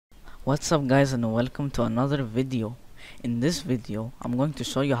What's up guys, and welcome to another video. In this video, I'm going to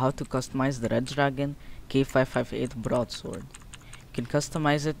show you how to customize the redragon k588 broadsword. You can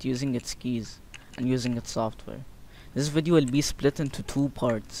customize it using its keys and using its software. This video will be split into two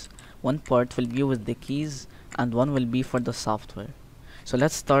parts. One part will be with the keys and one will be for the software. So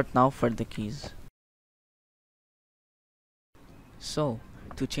let's start now for the keys. So,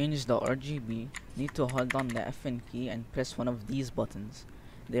 to change the RGB, need to hold on the FN key and press one of these buttons.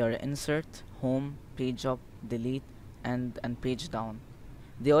 They are insert, home, page up, delete, and page down.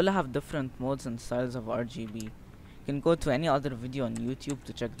 They all have different modes and styles of RGB. You can go to any other video on YouTube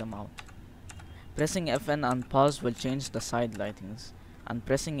to check them out. Pressing FN and pause will change the side lightings, and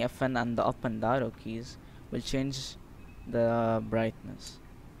pressing FN and the up and arrow keys will change the brightness.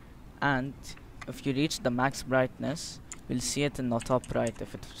 And if you reach the max brightness, you'll see it in the top right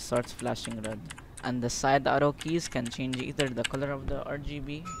if it starts flashing red. And the side arrow keys can change either the color of the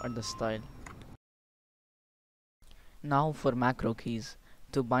RGB or the style. Now for macro keys.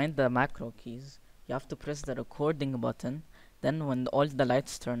 To bind the macro keys, you have to press the recording button, then when all the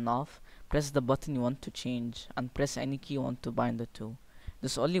lights turn off, press the button you want to change and press any key you want to bind it to.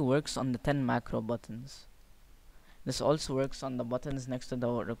 This only works on the 10 macro buttons. This also works on the buttons next to the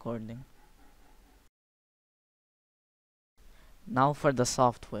recording. Now for the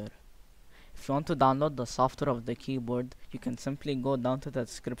software. If you want to download the software of the keyboard, you can simply go down to the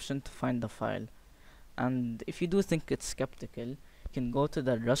description to find the file. And if you do think it's skeptical, you can go to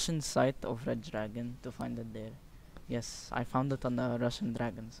the Russian site of redragon to find it there. Yes, I found it on the Russian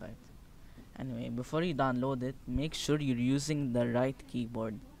Dragon site. Anyway, before you download it, make sure you're using the right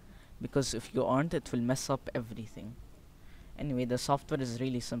keyboard, because if you aren't, it will mess up everything. Anyway, the software is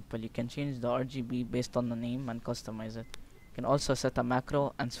really simple. You can change the RGB based on the name and customize it. You can also set a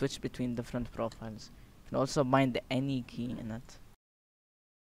macro and switch between different profiles. You can also bind any key in it.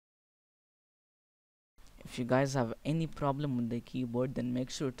 If you guys have any problem with the keyboard, then make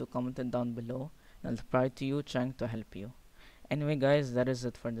sure to comment it down below and I'll reply to you trying to help you. Anyway guys, that is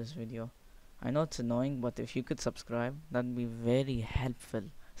it for this video. I know it's annoying, but if you could subscribe, that'd be very helpful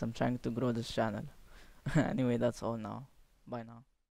as I'm trying to grow this channel. Anyway, that's all now. Bye now.